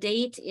 And the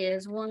date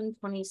is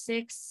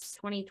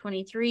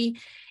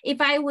 1/26/2023. If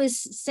I was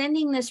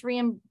sending this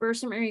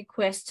reimbursement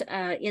request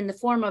in the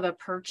form of a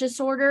purchase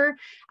order,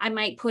 I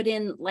might put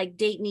in like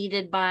date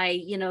needed by,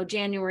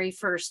 January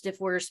 1st,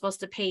 if we're supposed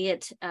to pay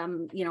it,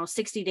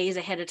 60 days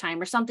ahead of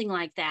time or something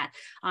like that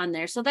on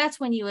there. So that's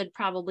when you would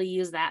probably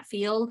use that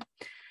field.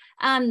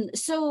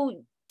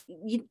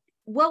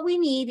 What we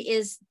need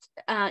is,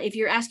 if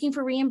you're asking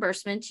for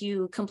reimbursement,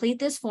 you complete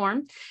this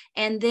form,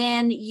 and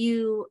then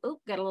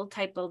got a little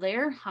typo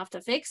there, I'll have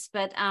to fix,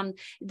 but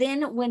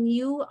then when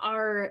you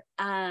are,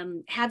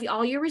 have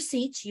all your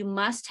receipts, you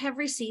must have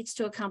receipts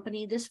to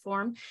accompany this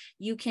form.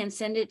 You can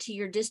send it to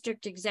your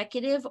district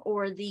executive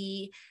or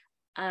the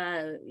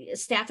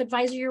staff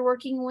advisor you're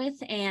working with,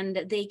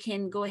 and they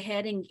can go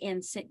ahead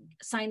and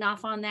sign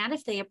off on that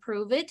if they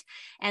approve it.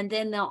 And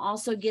then they'll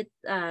also get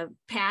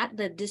Pat,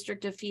 the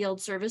District of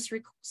Field Service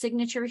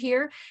signature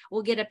here.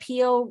 We'll get a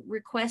PO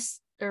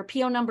request or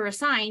PO number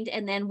assigned,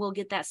 and then we'll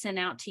get that sent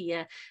out to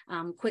you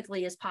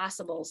quickly as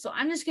possible. So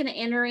I'm just going to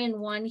enter in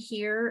one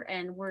here,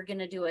 and we're going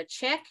to do a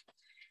check.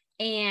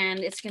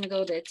 And it's going to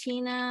go to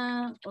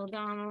Tina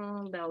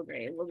O'Donnell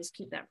Belgrade. We'll just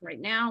keep that right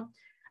now.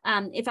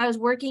 If I was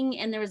working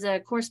and there was a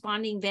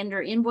corresponding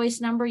vendor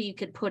invoice number, you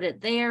could put it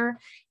there.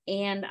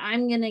 And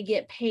I'm going to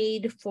get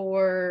paid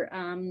for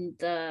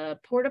the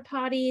porta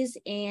potties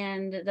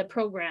and the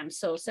program.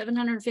 So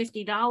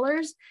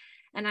 $750.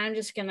 And I'm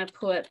just going to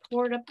put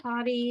porta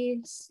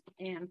potties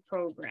and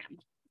program.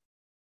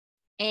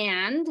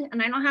 And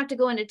I don't have to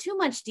go into too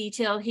much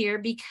detail here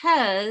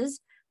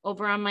because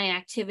over on my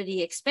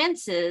activity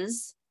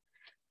expenses,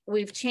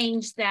 we've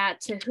changed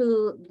that to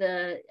who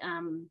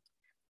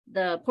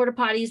the porta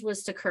potties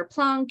was to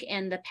Kerplunk,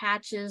 and the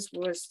patches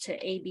was to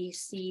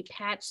ABC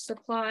Patch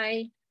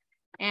Supply,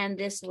 and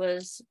this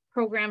was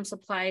program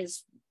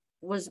supplies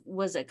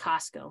was at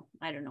Costco.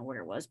 I don't know where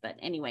it was, but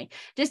anyway,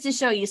 just to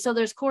show you. So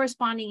there's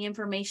corresponding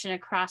information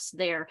across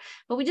there,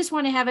 but we just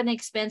want to have an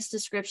expense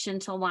description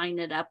to line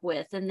it up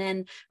with. And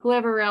then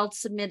whoever else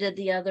submitted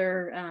the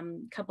other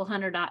couple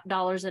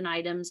 $100 in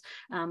items,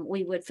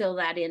 we would fill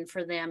that in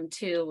for them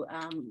too.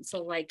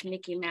 So like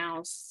Mickey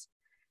Mouse,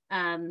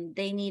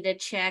 they need a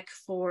check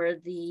for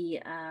the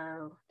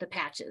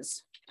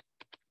patches.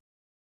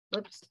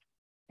 Whoops.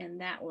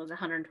 And that was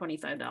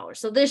 $125.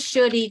 So this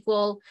should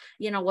equal,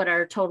 what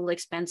our total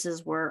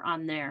expenses were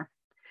on there.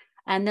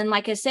 And then,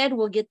 like I said,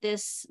 we'll get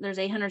this. There's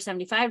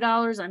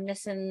 $875. I'm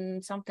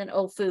missing something.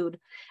 Oh, food.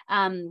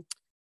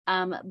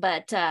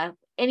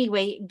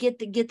 Anyway,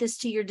 get this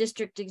to your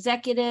district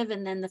executive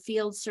and then the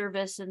field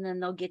service, and then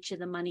they'll get you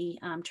the money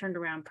turned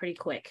around pretty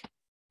quick.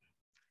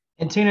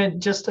 And Tina,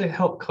 just to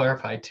help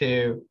clarify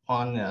too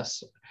on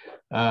this,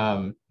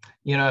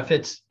 if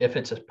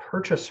it's a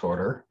purchase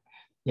order,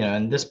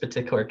 in this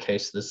particular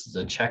case, this is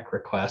a check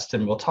request,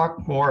 and we'll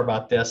talk more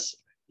about this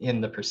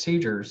in the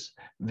procedures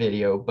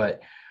video.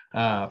 But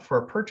for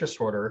a purchase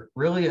order,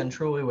 really and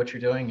truly, what you're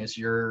doing is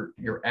you're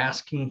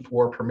asking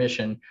for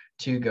permission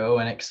to go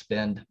and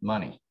expend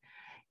money,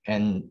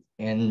 and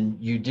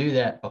you do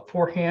that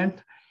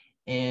beforehand,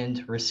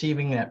 and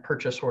receiving that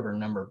purchase order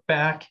number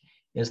back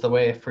is the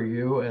way for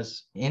you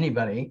as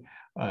anybody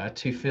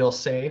to feel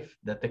safe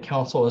that the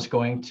council is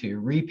going to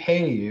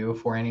repay you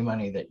for any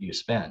money that you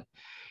spend.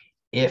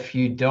 If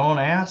you don't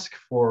ask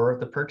for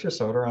the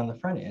purchase order on the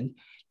front end,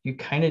 you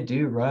kind of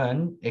do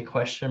run a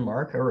question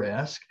mark, a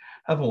risk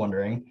of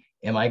wondering,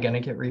 am I going to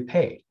get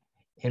repaid?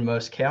 In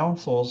most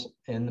councils,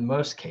 in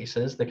most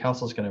cases, the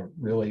council is going to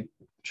really,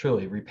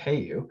 truly repay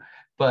you.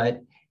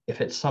 But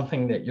if it's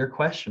something that you're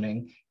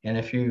questioning, and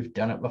if you've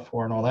done it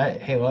before and all that,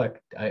 hey, look,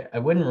 I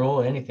wouldn't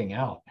rule anything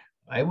out.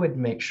 I would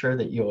make sure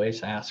that you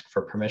always ask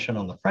for permission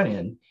on the front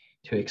end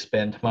to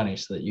expend money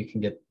so that you can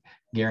get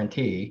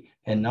guarantee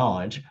and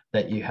knowledge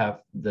that you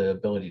have the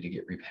ability to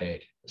get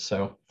repaid.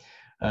 So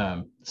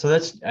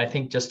that's, I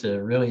think, just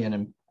a really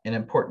an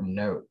important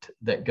note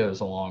that goes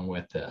along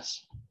with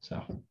this.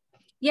 So.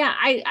 Yeah,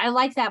 I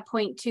like that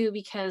point too,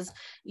 because,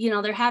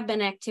 there have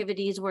been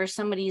activities where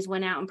somebody's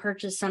went out and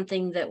purchased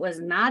something that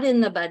was not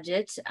in the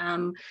budget.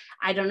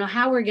 I don't know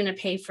how we're going to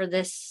pay for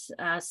this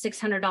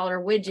 $600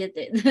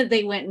 widget that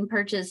they went and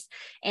purchased.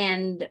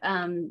 And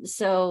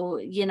so,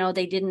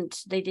 they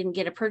didn't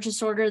get a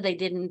purchase order. They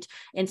didn't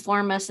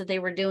inform us that they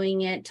were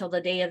doing it till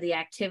the day of the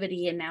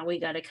activity. And now we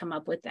got to come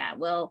up with that.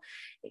 Well,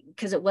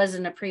 because it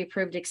wasn't a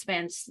pre-approved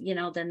expense,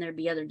 then there'd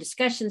be other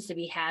discussions to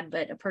be had,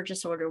 but a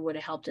purchase order would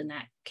have helped in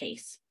that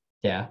case.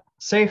 Yeah,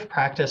 safe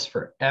practice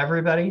for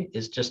everybody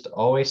is just to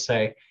always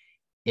say,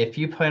 if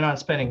you plan on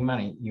spending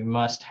money, you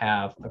must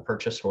have a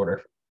purchase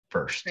order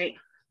first. Great.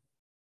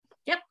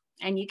 Yep.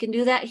 And you can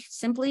do that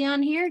simply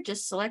on here.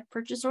 Just select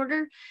purchase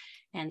order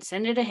and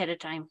send it ahead of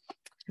time.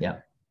 Yeah.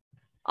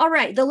 All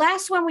right, the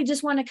last one we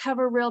just want to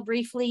cover real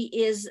briefly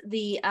is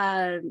the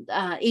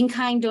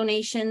in-kind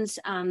donations.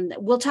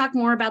 We'll talk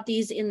more about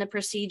these in the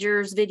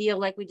procedures video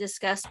like we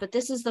discussed, but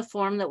this is the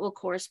form that will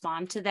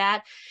correspond to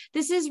that.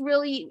 This is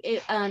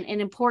really an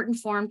important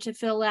form to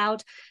fill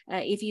out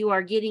if you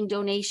are getting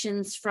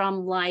donations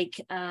from like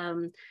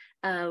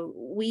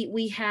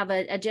we have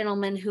a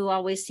gentleman who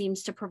always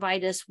seems to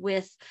provide us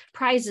with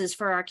prizes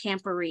for our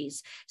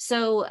camporees.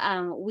 So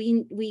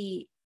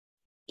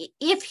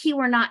if he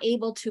were not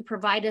able to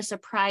provide us a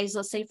prize,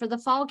 let's say for the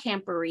fall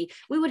camporee,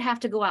 we would have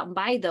to go out and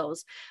buy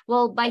those.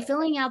 Well, by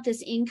filling out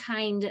this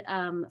in-kind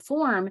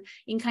form,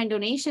 in-kind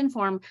donation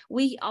form,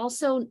 we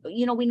also,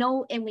 we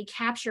know and we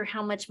capture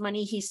how much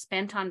money he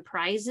spent on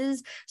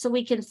prizes, so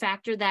we can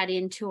factor that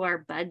into our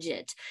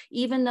budget.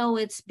 Even though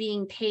it's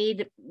being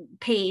paid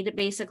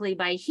basically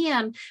by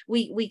him,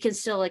 we can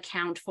still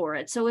account for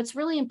it. So it's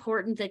really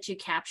important that you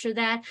capture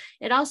that.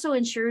 It also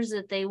ensures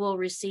that they will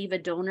receive a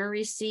donor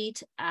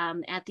receipt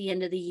at the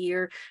end of the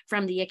year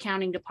from the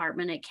accounting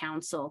department at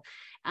council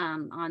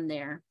on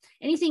there.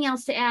 Anything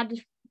else to add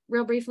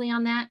real briefly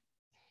on that?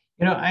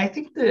 I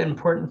think the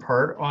important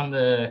part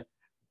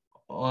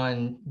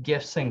on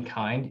gifts in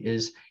kind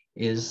is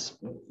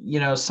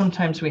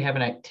sometimes we have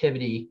an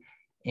activity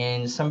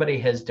and somebody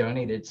has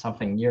donated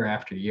something year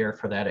after year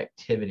for that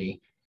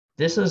activity.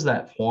 This is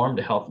that form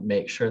to help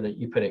make sure that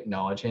you put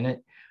acknowledge in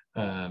it.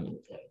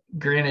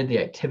 Granted, the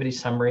activity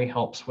summary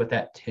helps with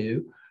that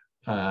too.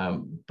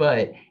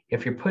 But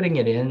if you're putting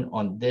it in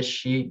on this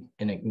sheet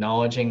and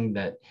acknowledging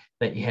that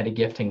you had a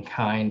gift in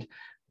kind,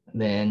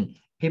 then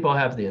people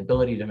have the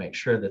ability to make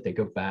sure that they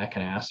go back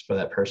and ask for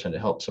that person to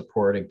help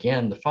support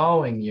again the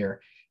following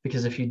year.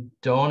 Because if you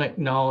don't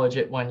acknowledge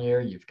it one year,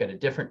 you've got a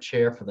different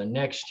chair for the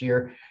next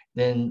year,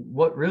 then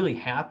what really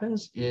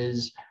happens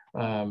is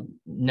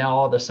now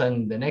all of a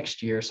sudden the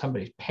next year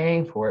somebody's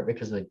paying for it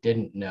because they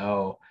didn't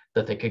know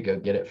that they could go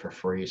get it for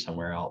free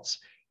somewhere else.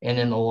 And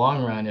in the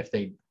long run, if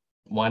they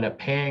wind up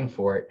paying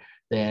for it,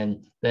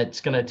 then that's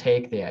going to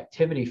take the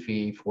activity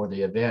fee for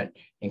the event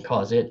and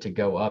cause it to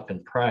go up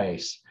in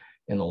price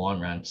in the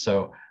long run.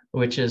 So,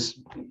 which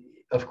is,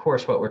 of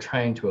course, what we're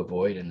trying to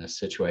avoid in this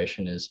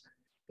situation is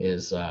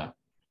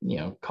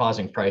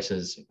causing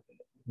prices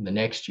the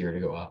next year to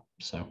go up.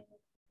 So,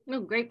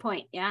 great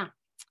point. Yeah.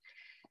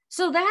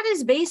 So that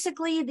is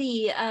basically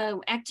the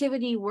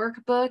activity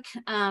workbook.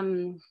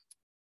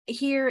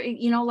 Here,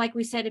 like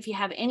we said, if you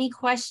have any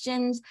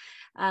questions,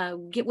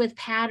 get with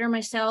Pat or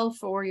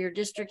myself or your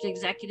district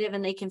executive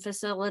and they can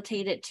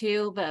facilitate it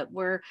too. But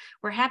we're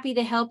happy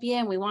to help you,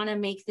 and we want to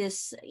make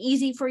this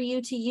easy for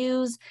you to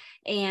use,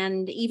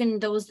 and even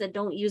those that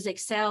don't use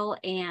Excel,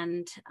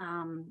 and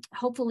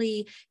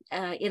hopefully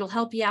it'll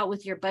help you out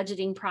with your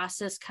budgeting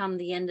process come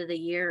the end of the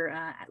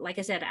year. Like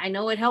I said, I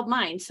know it helped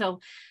mine, so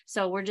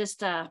we're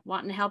just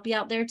wanting to help you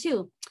out there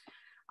too.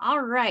 All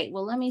right,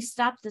 well, let me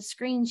stop the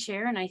screen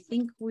share, and I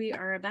think we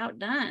are about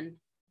done.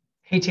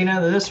 Hey,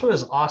 Tina, this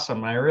was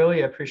awesome. I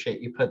really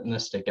appreciate you putting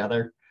this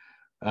together.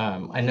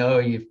 I know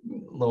you've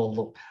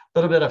little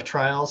bit of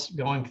trials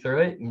going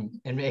through it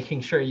and making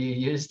sure you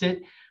used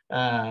it,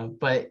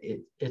 but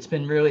it's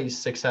been really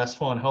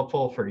successful and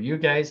helpful for you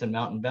guys in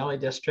Mountain Valley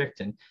District,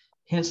 and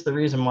hence the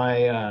reason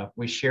why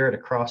we share it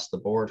across the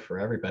board for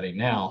everybody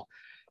now,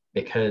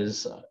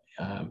 because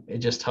it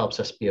just helps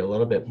us be a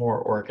little bit more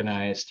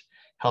organized,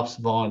 helps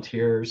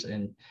volunteers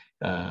and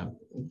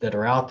that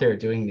are out there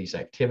doing these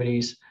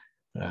activities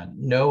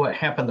know what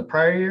happened the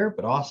prior year,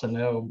 but also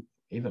know,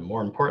 even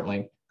more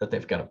importantly, that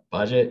they've got a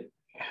budget,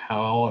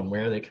 how and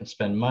where they can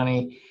spend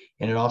money.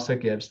 And it also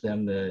gives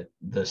them the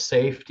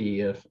safety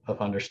of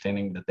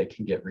understanding that they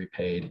can get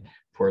repaid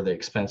for the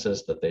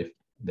expenses that they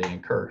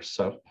incur.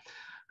 So,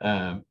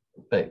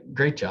 but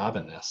great job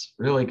in this,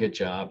 really good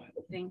job.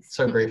 Thanks.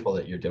 So grateful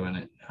that you're doing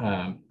it,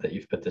 that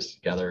you've put this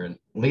together and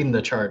leading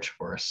the charge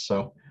for us.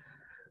 So,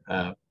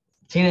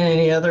 Tina,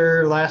 any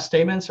other last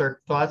statements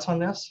or thoughts on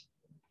this?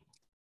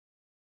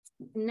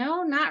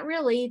 No, not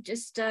really.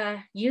 Just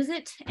use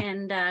it,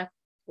 and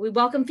we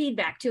welcome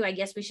feedback too. I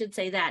guess we should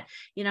say that.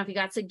 If you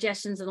got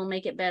suggestions that'll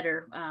make it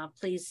better,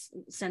 please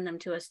send them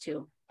to us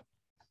too.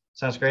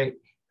 Sounds great.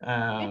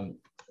 In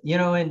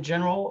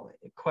general,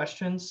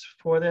 questions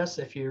for this,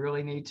 if you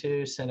really need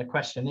to send a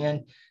question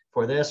in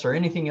for this or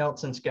anything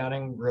else in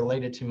scouting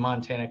related to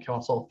Montana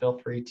Council, feel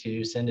free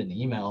to send an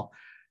email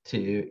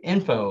to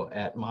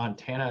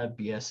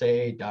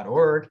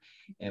info@montanabsa.org,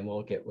 and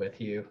we'll get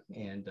with you,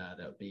 and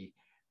that'll be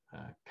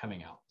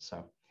coming out.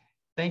 So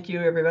thank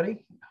you,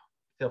 everybody.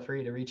 Feel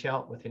free to reach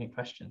out with any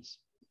questions.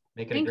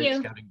 Make it a great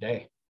scouting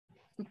day.